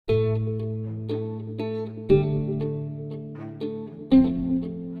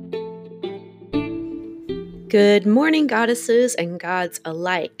Good morning, goddesses and gods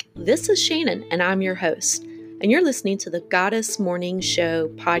alike. This is Shannon, and I'm your host. And you're listening to the Goddess Morning Show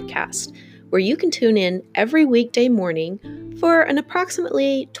podcast, where you can tune in every weekday morning for an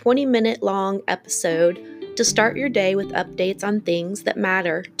approximately 20-minute long episode to start your day with updates on things that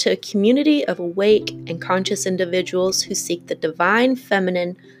matter to a community of awake and conscious individuals who seek the divine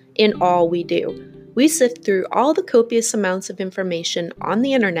feminine in all we do. We sift through all the copious amounts of information on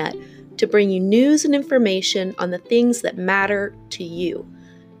the internet to bring you news and information on the things that matter to you.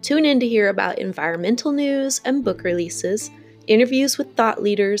 Tune in to hear about environmental news and book releases, interviews with thought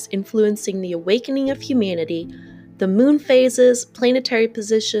leaders influencing the awakening of humanity, the moon phases, planetary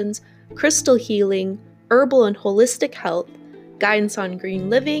positions, crystal healing, herbal and holistic health, guidance on green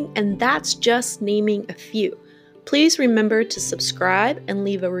living, and that's just naming a few. Please remember to subscribe and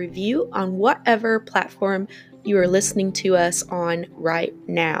leave a review on whatever platform you are listening to us on right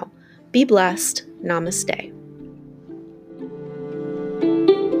now. Be blessed. Namaste.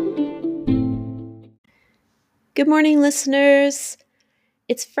 Good morning, listeners.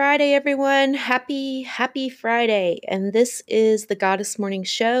 It's Friday, everyone. Happy Friday. And this is the Goddess Morning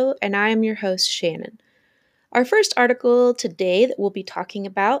Show, and I am your host, Shannon. Our first article today that we'll be talking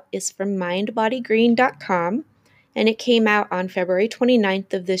about is from mindbodygreen.com, and it came out on February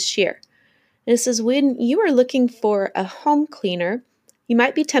 29th of this year. And it says, when you are looking for a home cleaner, you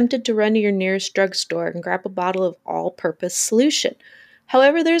might be tempted to run to your nearest drugstore and grab a bottle of all-purpose solution.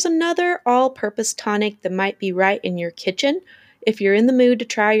 However, there's another all-purpose tonic that might be right in your kitchen if you're in the mood to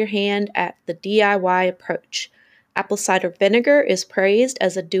try your hand at the DIY approach. Apple cider vinegar is praised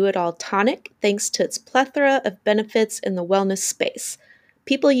as a do-it-all tonic thanks to its plethora of benefits in the wellness space.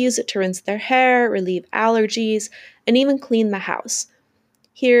 People use it to rinse their hair, relieve allergies, and even clean the house.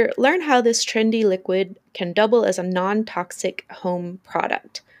 Here, learn how this trendy liquid can double as a non-toxic home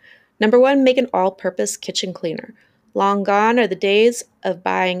product. Number 1, make an all-purpose kitchen cleaner. Long gone are the days of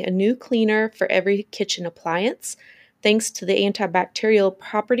buying a new cleaner for every kitchen appliance. Thanks to the antibacterial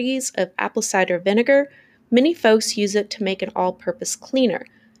properties of apple cider vinegar, many folks use it to make an all-purpose cleaner.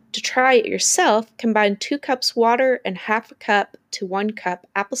 To try it yourself, combine 2 cups water and half a cup to 1 cup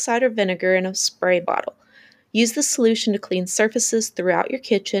apple cider vinegar in a spray bottle. Use the solution to clean surfaces throughout your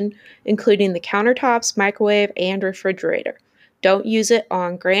kitchen, including the countertops, microwave, and refrigerator. Don't use it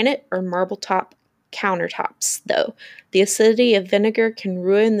on granite or marble top countertops, though. The acidity of vinegar can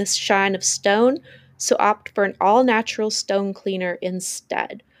ruin the shine of stone, so opt for an all-natural stone cleaner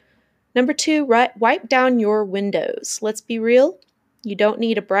instead. Number 2, wipe down your windows. Let's be real, you don't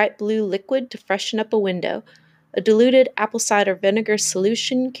need a bright blue liquid to freshen up a window. A diluted apple cider vinegar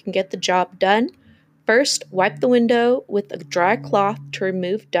solution can get the job done. First, wipe the window with a dry cloth to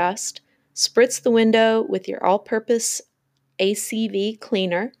remove dust. Spritz the window with your all-purpose ACV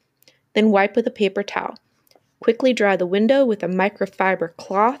cleaner. Then wipe with a paper towel. Quickly dry the window with a microfiber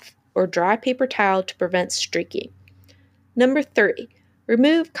cloth or dry paper towel to prevent streaking. Number 3,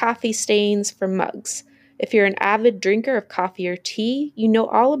 remove coffee stains from mugs. If you're an avid drinker of coffee or tea, you know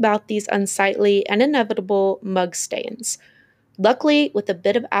all about these unsightly and inevitable mug stains. Luckily, with a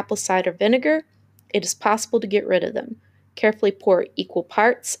bit of apple cider vinegar, it is possible to get rid of them. Carefully pour equal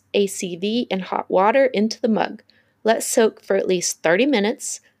parts ACV and hot water into the mug. Let soak for at least 30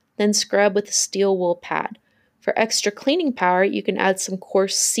 minutes, then scrub with a steel wool pad. For extra cleaning power, you can add some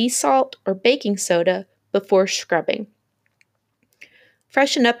coarse sea salt or baking soda before scrubbing.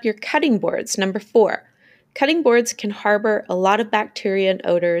 Freshen up your cutting boards. Number 4. Cutting boards can harbor a lot of bacteria and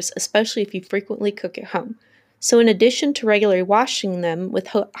odors, especially if you frequently cook at home. So in addition to regularly washing them with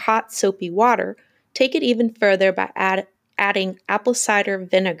hot soapy water, take it even further by adding apple cider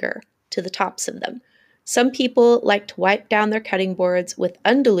vinegar to the tops of them. Some people like to wipe down their cutting boards with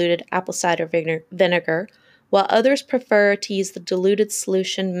undiluted apple cider vinegar, while others prefer to use the diluted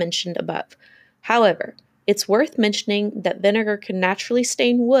solution mentioned above. However, it's worth mentioning that vinegar can naturally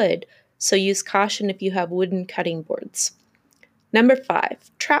stain wood, so use caution if you have wooden cutting boards. Number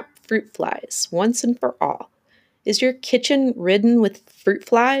 5, trap fruit flies once and for all. Is your kitchen ridden with fruit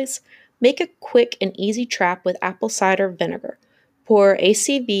flies? Make a quick and easy trap with apple cider vinegar. Pour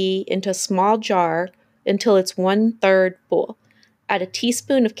ACV into a small jar until it's 1/3 full. Add a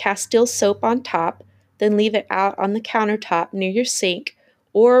teaspoon of Castile soap on top, then leave it out on the countertop near your sink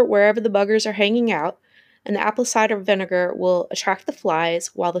or wherever the buggers are hanging out, and the apple cider vinegar will attract the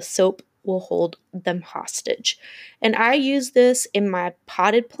flies while the soap will hold them hostage. And I use this in my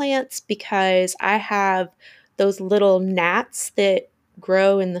potted plants because I have those little gnats that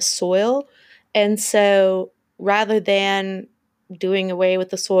grow in the soil. And so rather than doing away with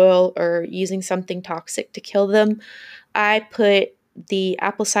the soil or using something toxic to kill them, I put the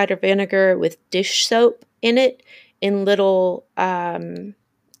apple cider vinegar with dish soap in it in little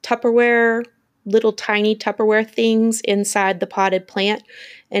Tupperware, little tiny Tupperware things inside the potted plant,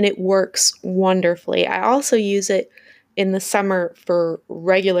 and it works wonderfully. I also use it in the summer for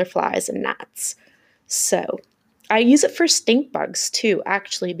regular flies and gnats. So I use it for stink bugs too,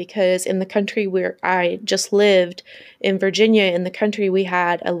 actually, because in the country where I just lived, in Virginia, in the country, we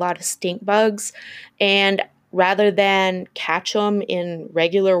had a lot of stink bugs. And rather than catch them in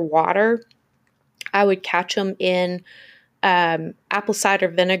regular water, I would catch them in apple cider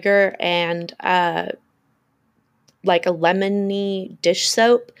vinegar and like a lemony dish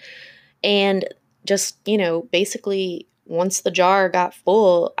soap. And just, basically once the jar got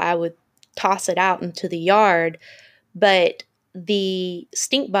full, I would toss it out into the yard. But the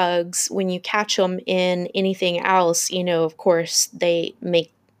stink bugs, when you catch them in anything else, of course, they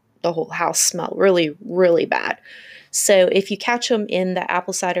make the whole house smell really, really bad. So if you catch them in the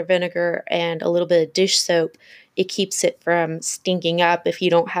apple cider vinegar and a little bit of dish soap, it keeps it from stinking up if you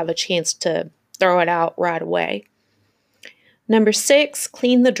don't have a chance to throw it out right away. Number 6,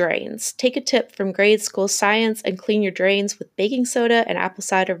 clean the drains. Take a tip from grade school science and clean your drains with baking soda and apple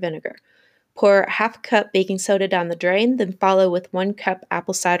cider vinegar. Pour half a cup baking soda down the drain, then follow with 1 cup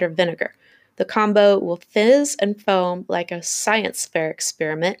apple cider vinegar. The combo will fizz and foam like a science fair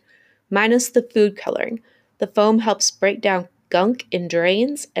experiment, minus the food coloring. The foam helps break down gunk in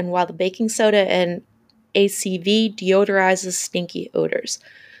drains, and while the baking soda and ACV deodorizes stinky odors.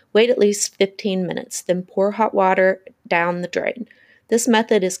 Wait at least 15 minutes, then pour hot water down the drain. This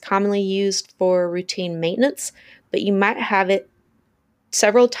method is commonly used for routine maintenance, but you might have it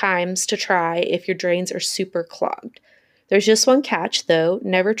several times to try if your drains are super clogged. There's just one catch, though.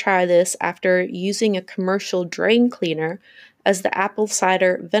 Never try this after using a commercial drain cleaner, as the apple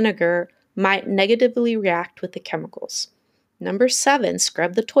cider vinegar might negatively react with the chemicals. Number 7,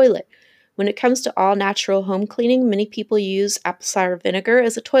 scrub the toilet. When it comes to all-natural home cleaning, many people use apple cider vinegar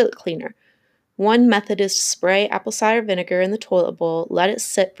as a toilet cleaner. One method is to spray apple cider vinegar in the toilet bowl, let it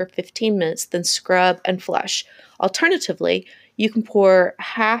sit for 15 minutes, then scrub and flush. Alternatively, you can pour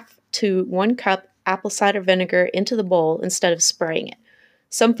half to 1 cup apple cider vinegar into the bowl instead of spraying it.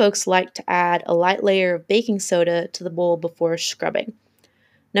 Some folks like to add a light layer of baking soda to the bowl before scrubbing.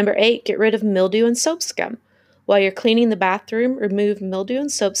 Number 8, get rid of mildew and soap scum. While you're cleaning the bathroom, remove mildew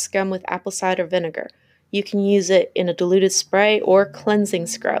and soap scum with apple cider vinegar. You can use it in a diluted spray or cleansing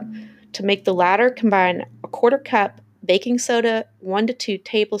scrub. To make the latter, combine a 1/4 cup baking soda, 1 to 2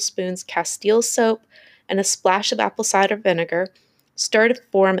 tablespoons Castile soap, and a splash of apple cider vinegar. Stir to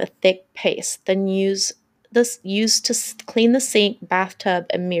form a thick paste. Then use to clean the sink, bathtub,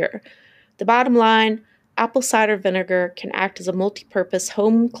 and mirror. The bottom line, apple cider vinegar can act as a multi-purpose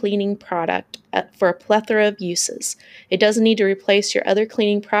home cleaning product for a plethora of uses. It doesn't need to replace your other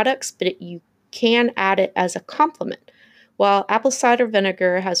cleaning products, but you can add it as a complement. While apple cider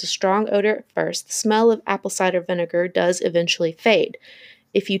vinegar has a strong odor at first, the smell of apple cider vinegar does eventually fade.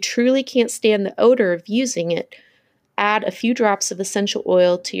 If you truly can't stand the odor of using it, add a few drops of essential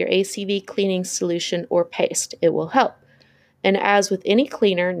oil to your ACV cleaning solution or paste. It will help. And as with any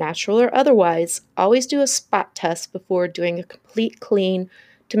cleaner, natural or otherwise, always do a spot test before doing a complete clean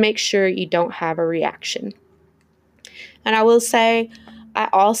to make sure you don't have a reaction. And I will say, I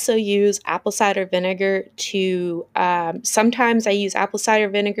also use apple cider vinegar to, sometimes I use apple cider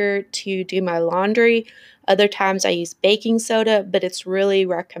vinegar to do my laundry. Other times I use baking soda, but it's really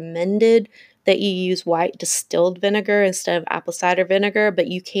recommended that you use white distilled vinegar instead of apple cider vinegar, but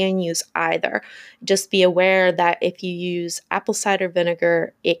you can use either. Just be aware that if you use apple cider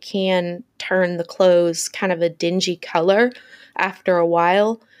vinegar, it can turn the clothes kind of a dingy color after a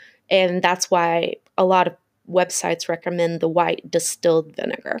while, and that's why a lot of websites recommend the white distilled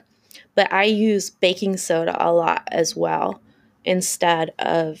vinegar. But I use baking soda a lot as well instead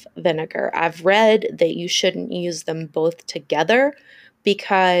of vinegar. I've read that you shouldn't use them both together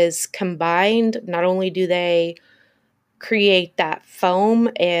because combined, not only do they create that foam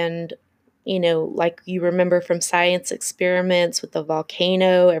and, like you remember from science experiments with the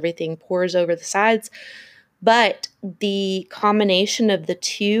volcano, everything pours over the sides, but the combination of the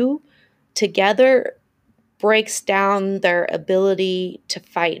two together breaks down their ability to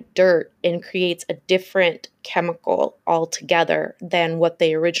fight dirt and creates a different chemical altogether than what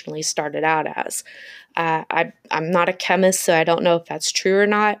they originally started out as. I'm not a chemist, so I don't know if that's true or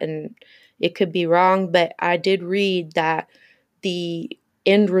not, and it could be wrong, but I did read that the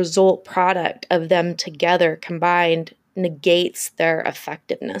end result product of them together combined negates their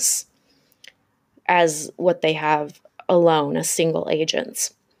effectiveness as what they have alone as single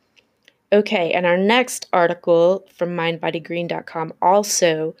agents. Okay, and our next article from mindbodygreen.com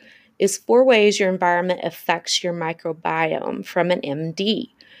also is 4 ways your environment affects your microbiome from an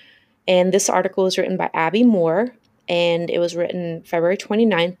MD. And this article was written by Abby Moore, and it was written February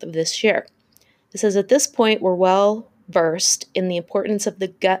 29th of this year. It says, at this point, we're well versed in the importance of the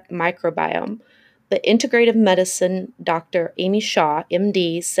gut microbiome, but integrative medicine Dr. Amy Shah,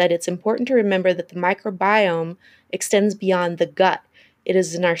 MD, said it's important to remember that the microbiome extends beyond the gut. It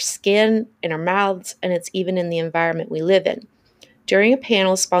is in our skin, in our mouths, and it's even in the environment we live in. During a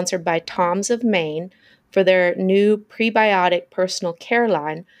panel sponsored by Tom's of Maine for their new prebiotic personal care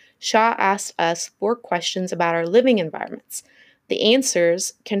line, Shah asked us 4 questions about our living environments. The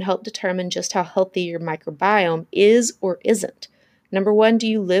answers can help determine just how healthy your microbiome is or isn't. Number 1, do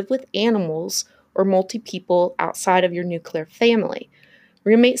you live with animals or multi-people outside of your nuclear family?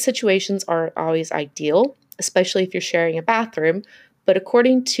 Roommate situations aren't always ideal, especially if you're sharing a bathroom, but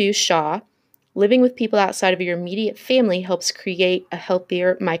according to Shah, living with people outside of your immediate family helps create a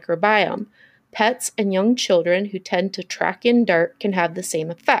healthier microbiome. Pets and young children who tend to track in dirt can have the same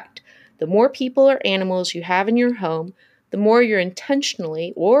effect. The more people or animals you have in your home, the more you're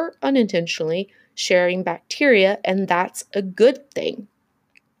intentionally or unintentionally sharing bacteria, and that's a good thing.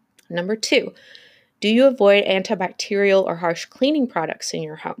 Number 2, do you avoid antibacterial or harsh cleaning products in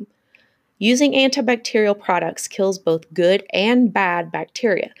your home? Using antibacterial products kills both good and bad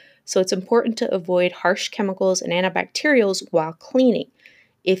bacteria, so it's important to avoid harsh chemicals and antibacterials while cleaning.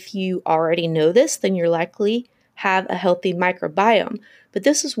 If you already know this, then you're likely have a healthy microbiome, but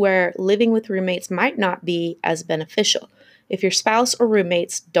this is where living with roommates might not be as beneficial. If your spouse or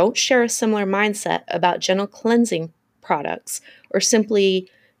roommates don't share a similar mindset about gentle cleansing products or simply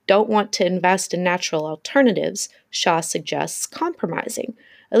don't want to invest in natural alternatives, Shah suggests compromising.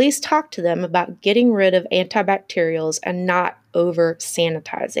 At least talk to them about getting rid of antibacterials and not over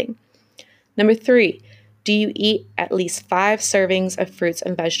sanitizing. Number 3, do you eat at least 5 servings of fruits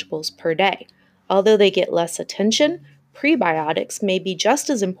and vegetables per day? Although they get less attention, prebiotics may be just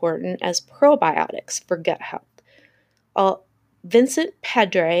as important as probiotics for gut health. Vincent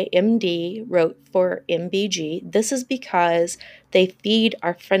Pedre, MD, wrote for MBG, this is because they feed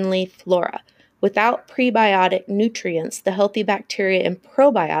our friendly flora. Without prebiotic nutrients, the healthy bacteria and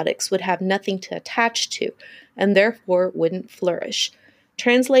probiotics would have nothing to attach to and therefore wouldn't flourish.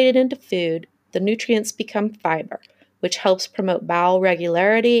 Translated into food, the nutrients become fiber, which helps promote bowel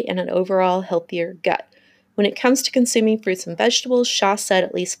regularity and an overall healthier gut. When it comes to consuming fruits and vegetables, Shah said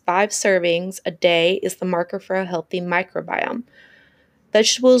at least 5 servings a day is the marker for a healthy microbiome.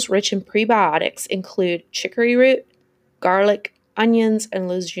 Vegetables rich in prebiotics include chicory root, garlic, onions, and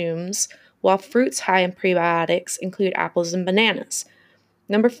legumes, while fruits high in prebiotics include apples and bananas.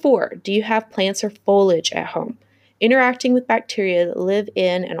 Number 4, do you have plants or foliage at home? Interacting with bacteria that live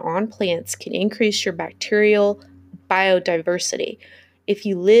in and on plants can increase your bacterial biodiversity. If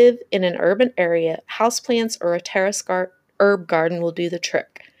you live in an urban area, houseplants or a terrace herb garden will do the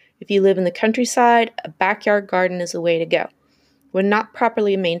trick. If you live in the countryside, a backyard garden is the way to go. When not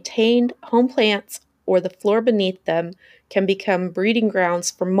properly maintained, home plants or the floor beneath them can become breeding grounds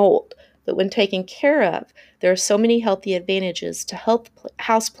for mold. But when taken care of, there are so many healthy advantages to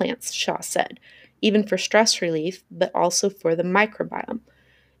houseplants, Shah said, even for stress relief, but also for the microbiome.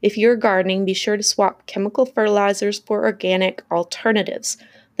 If you're gardening, be sure to swap chemical fertilizers for organic alternatives.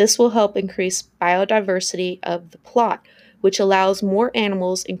 This will help increase biodiversity of the plot, which allows more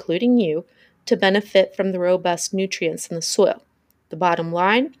animals, including you, to benefit from the robust nutrients in the soil. The bottom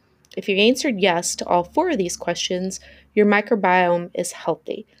line, if you answered yes to all 4 of these questions, your microbiome is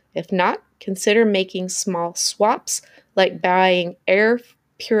healthy. If not, consider making small swaps like buying air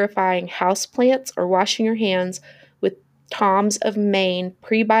purifying houseplants or washing your hands with Tom's of Maine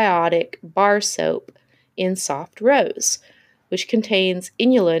prebiotic bar soap in Soft Rose, which contains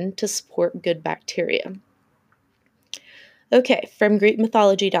inulin to support good bacteria. Okay, from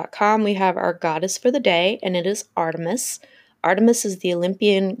GreekMythology.com, we have our goddess for the day, and it is Artemis. Artemis is the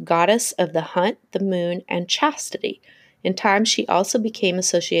Olympian goddess of the hunt, the moon, and chastity. In time, she also became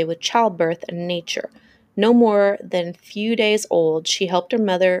associated with childbirth and nature. No more than a few days old, she helped her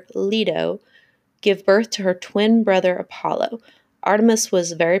mother, Leto, give birth to her twin brother, Apollo. Artemis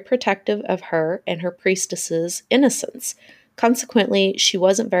was very protective of her and her priestesses' innocence. Consequently, she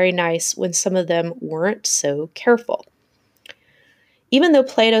wasn't very nice when some of them weren't so careful. Even though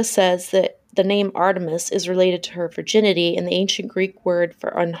Plato says that the name Artemis is related to her virginity and the ancient Greek word for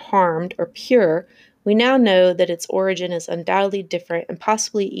unharmed or pure, we now know that its origin is undoubtedly different and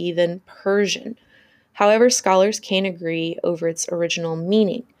possibly even Persian. However, scholars can't agree over its original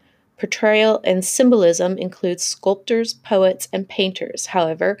meaning. Portrayal and symbolism includes sculptors, poets, and painters,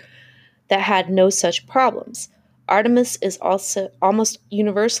 however, that had no such problems. Artemis is also almost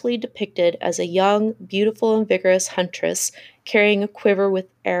universally depicted as a young, beautiful, and vigorous huntress carrying a quiver with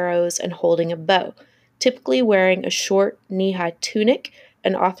arrows and holding a bow, typically wearing a short, knee-high tunic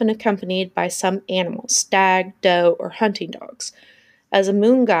and often accompanied by some animal, stag, doe, or hunting dogs. As a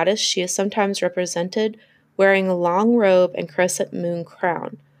moon goddess, she is sometimes represented wearing a long robe and crescent moon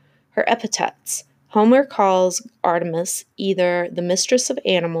crown. Her epithets. Homer calls Artemis either the mistress of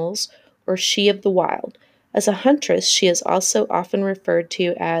animals or she of the wild. As a huntress, she is also often referred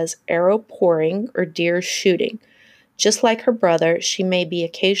to as arrow pouring or deer shooting. Just like her brother, she may be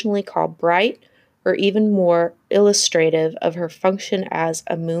occasionally called bright or even more illustrative of her function as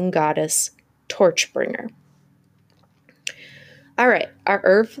a moon goddess, torch bringer. All right, our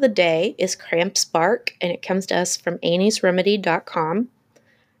herb for the day is cramps bark, and it comes to us from anniesremedy.com.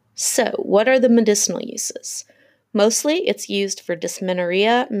 So, what are the medicinal uses? Mostly, it's used for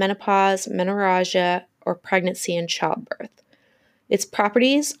dysmenorrhea, menopause, menorrhagia, or pregnancy and childbirth. Its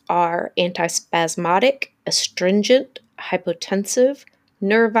properties are antispasmodic, astringent, hypotensive,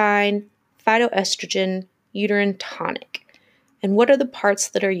 nervine, phytoestrogen, uterine tonic. And what are the parts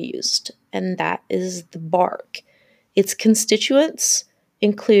that are used? And that is the bark. Its constituents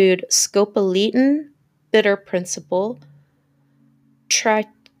include scopoletin, bitter principle,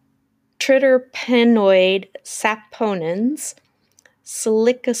 triterpenoid saponins,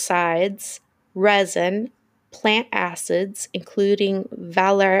 silicosides, resin, plant acids, including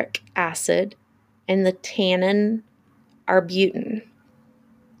valeric acid, and the tannin arbutin.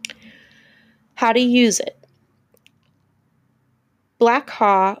 How to use it. Black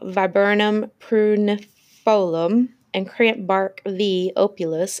haw viburnum prunifolum and cramp bark V.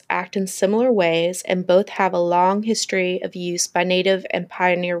 opulus act in similar ways, and both have a long history of use by native and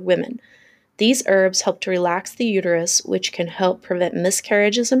pioneer women. These herbs help to relax the uterus, which can help prevent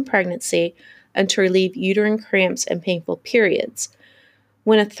miscarriages in pregnancy and to relieve uterine cramps and painful periods.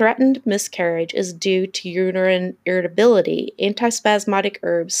 When a threatened miscarriage is due to uterine irritability, antispasmodic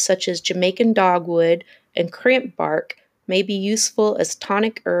herbs such as Jamaican dogwood and cramp bark may be useful as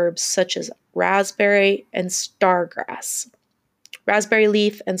tonic herbs such as raspberry leaf and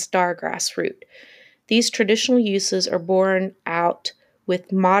stargrass root. These traditional uses are borne out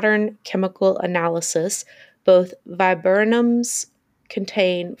with modern chemical analysis. Both viburnums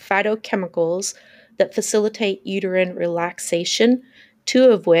contain phytochemicals that facilitate uterine relaxation, two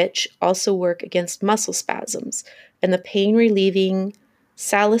of which also work against muscle spasms, and the pain-relieving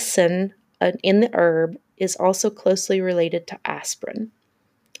salicin in the herb is also closely related to aspirin.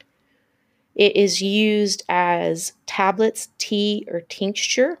 It is used as tablets, tea, or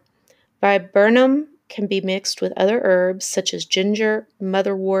tincture. Viburnum can be mixed with other herbs such as ginger,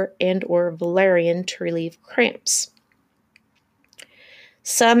 motherwort, and or valerian to relieve cramps.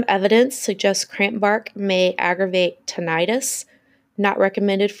 Some evidence suggests cramp bark may aggravate tinnitus, not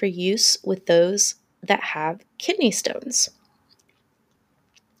recommended for use with those that have kidney stones.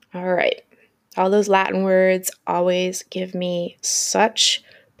 All right, all those Latin words always give me such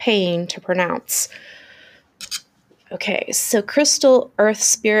pain to pronounce. Okay, so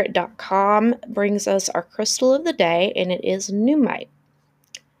crystalearthspirit.com brings us our crystal of the day, and it is Nuummite.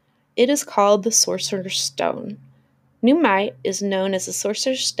 It is called the Sorcerer's Stone. Nuummite is known as the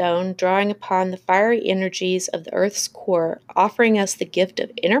Sorcerer's Stone, drawing upon the fiery energies of the Earth's core, offering us the gift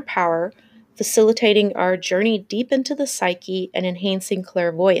of inner power, facilitating our journey deep into the psyche and enhancing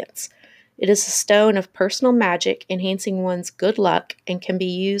clairvoyance. It is a stone of personal magic, enhancing one's good luck, and can be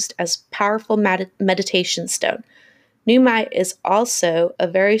used as powerful meditation stone. Nuummite is also a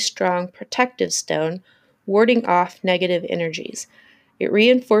very strong protective stone, warding off negative energies. It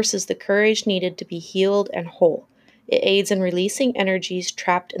reinforces the courage needed to be healed and whole. It aids in releasing energies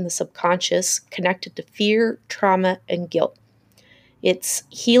trapped in the subconscious, connected to fear, trauma, and guilt. It's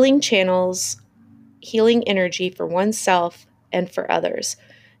healing channels, healing energy for oneself and for others,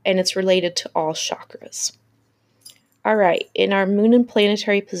 and it's related to all chakras. All right, in our moon and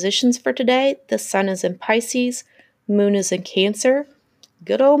planetary positions for today, the sun is in Pisces, moon is in Cancer,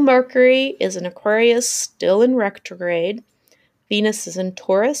 good old Mercury is in Aquarius, still in retrograde, Venus is in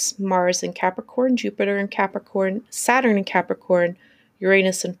Taurus, Mars in Capricorn, Jupiter in Capricorn, Saturn in Capricorn,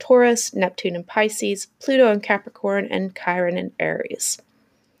 Uranus in Taurus, Neptune in Pisces, Pluto in Capricorn, and Chiron in Aries.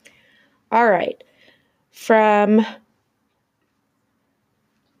 All right,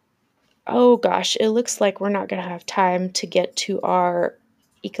 it looks like we're not going to have time to get to our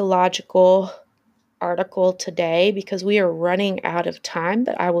ecological article today because we are running out of time,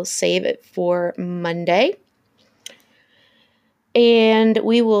 but I will save it for Monday. And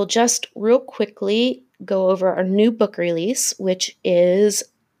we will just real quickly go over our new book release, which is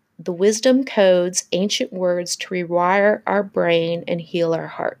The Wisdom Codes, Ancient Words to Rewire Our Brain and Heal Our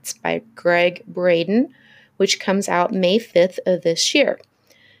Hearts by Gregg Braden, which comes out May 5th of this year.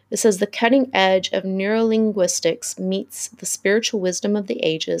 It says the cutting edge of neurolinguistics meets the spiritual wisdom of the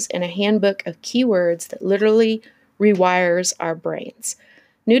ages in a handbook of keywords that literally rewires our brains.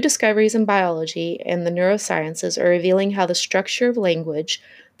 New discoveries in biology and the neurosciences are revealing how the structure of language,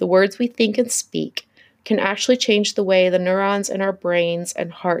 the words we think and speak, can actually change the way the neurons in our brains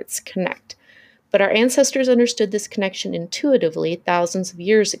and hearts connect. But our ancestors understood this connection intuitively thousands of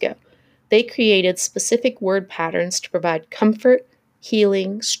years ago. They created specific word patterns to provide comfort,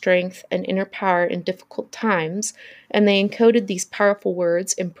 healing, strength, and inner power in difficult times, and they encoded these powerful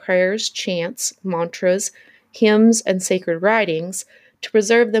words in prayers, chants, mantras, hymns, and sacred writings to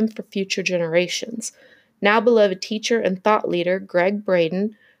preserve them for future generations. Now beloved teacher and thought leader Gregg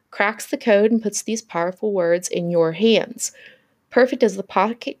Braden cracks the code and puts these powerful words in your hands. Perfect as the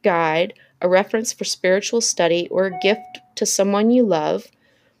pocket guide, a reference for spiritual study, or a gift to someone you love,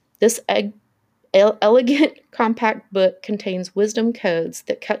 this elegant, compact book contains wisdom codes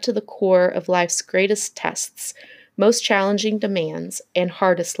that cut to the core of life's greatest tests, most challenging demands, and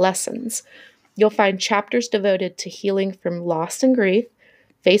hardest lessons. You'll find chapters devoted to healing from loss and grief,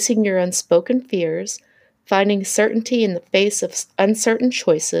 facing your unspoken fears, finding certainty in the face of uncertain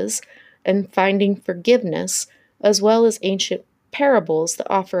choices, and finding forgiveness, as well as ancient parables that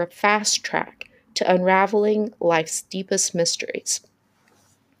offer a fast track to unraveling life's deepest mysteries.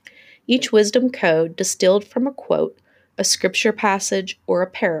 Each wisdom code, distilled from a quote, a scripture passage, or a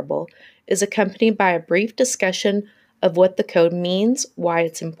parable, is accompanied by a brief discussion of what the code means, why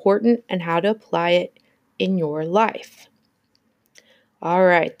it's important, and how to apply it in your life. All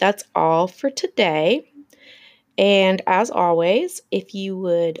right, that's all for today. And as always, if you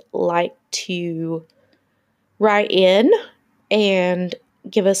would like to write in and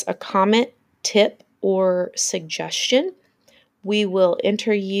give us a comment, tip, or suggestion, we will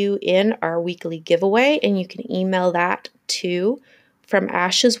enter you in our weekly giveaway, and you can email that to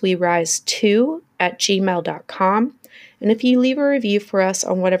fromasheswerise2@gmail.com. And if you leave a review for us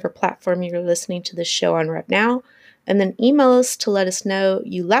on whatever platform you're listening to this show on right now, and then email us to let us know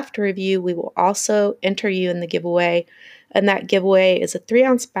you left a review, we will also enter you in the giveaway. And that giveaway is a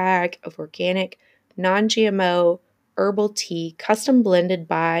 3-ounce bag of organic, non-GMO herbal tea, custom blended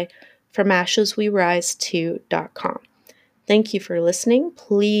by fromasheswerise2.com. Thank you for listening.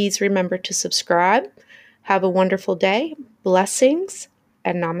 Please remember to subscribe. Have a wonderful day. Blessings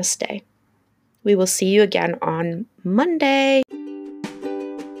and namaste. We will see you again on Monday.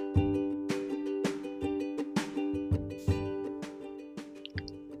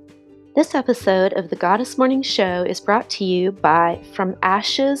 This episode of the Goddess Morning Show is brought to you by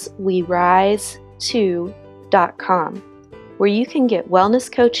FromAshesWeRise2.com, where you can get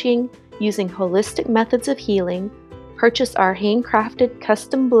wellness coaching using holistic methods of healing, purchase our handcrafted,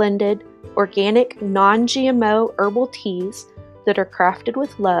 custom blended, organic, non-GMO herbal teas that are crafted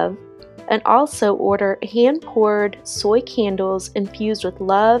with love, and also order hand-poured soy candles infused with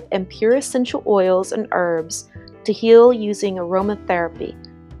love and pure essential oils and herbs to heal using aromatherapy.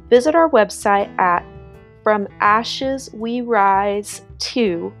 Visit our website at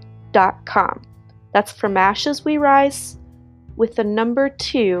FromAshesWeRise2.com. That's FromAshesWeRise with the number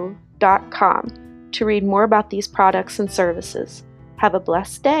 2.com to read more about these products and services. Have a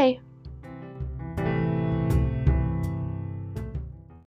blessed day.